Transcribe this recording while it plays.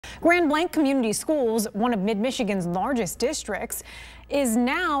Blanc Community Schools, one of Mid-Michigan's largest districts, is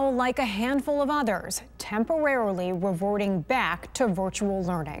now like a handful of others, temporarily reverting back to virtual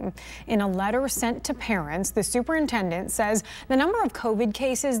learning. In a letter sent to parents, the superintendent says the number of COVID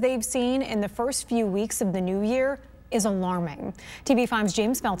cases they've seen in the first few weeks of the new year is alarming. TV5's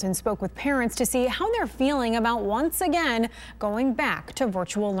James Felton spoke with parents to see how they're feeling about once again going back to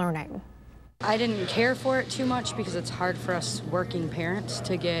virtual learning. I didn't care for it too much because it's hard for us working parents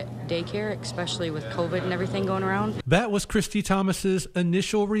to get daycare, especially with COVID and everything going around. That was Christy Thomas's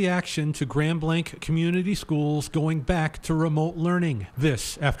initial reaction to Blanc Community Schools going back to remote learning.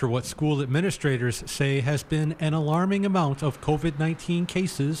 This after what school administrators say has been an alarming amount of COVID-19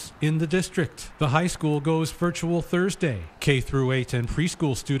 cases in the district. The high school goes virtual Thursday. K-8 and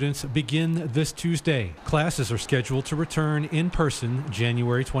preschool students begin this Tuesday. Classes are scheduled to return in person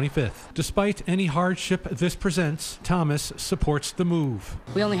January 25th. Despite any hardship this presents, Thomas supports the move.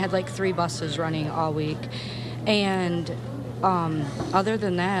 We only had like 3 buses running all week, and other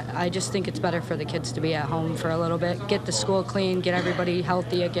than that, I just think it's better for the kids to be at home for a little bit, get the school clean, get everybody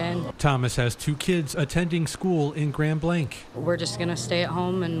healthy again. Thomas has 2 kids attending school in Blanc. We're just going to stay at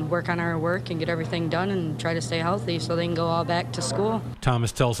home and work on our work and get everything done and try to stay healthy so they can go all back to school.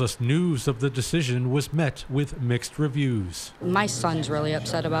 Thomas tells us news of the decision was met with mixed reviews. My son's really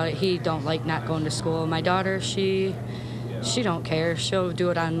upset about it. He don't like not going to school. My daughter, she don't care. She'll do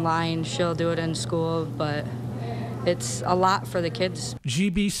it online, she'll do it in school, but it's a lot for the kids.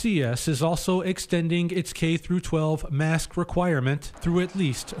 GBCS is also extending its K-12 mask requirement through at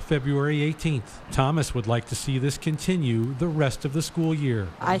least February 18th. Thomas would like to see this continue the rest of the school year.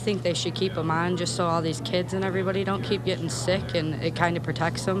 I think they should keep them on just so all these kids and everybody don't keep getting sick, and it kind of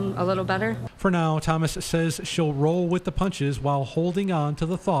protects them a little better. For now, Thomas says she'll roll with the punches while holding on to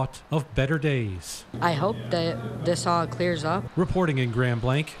the thought of better days. I hope that this all clears up. Reporting in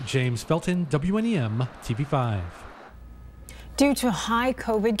Blanc, James Felton, WNEM TV5. Due to high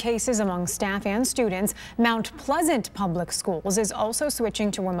COVID cases among staff and students, Mount Pleasant Public Schools is also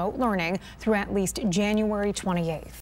switching to remote learning through at least January 28th.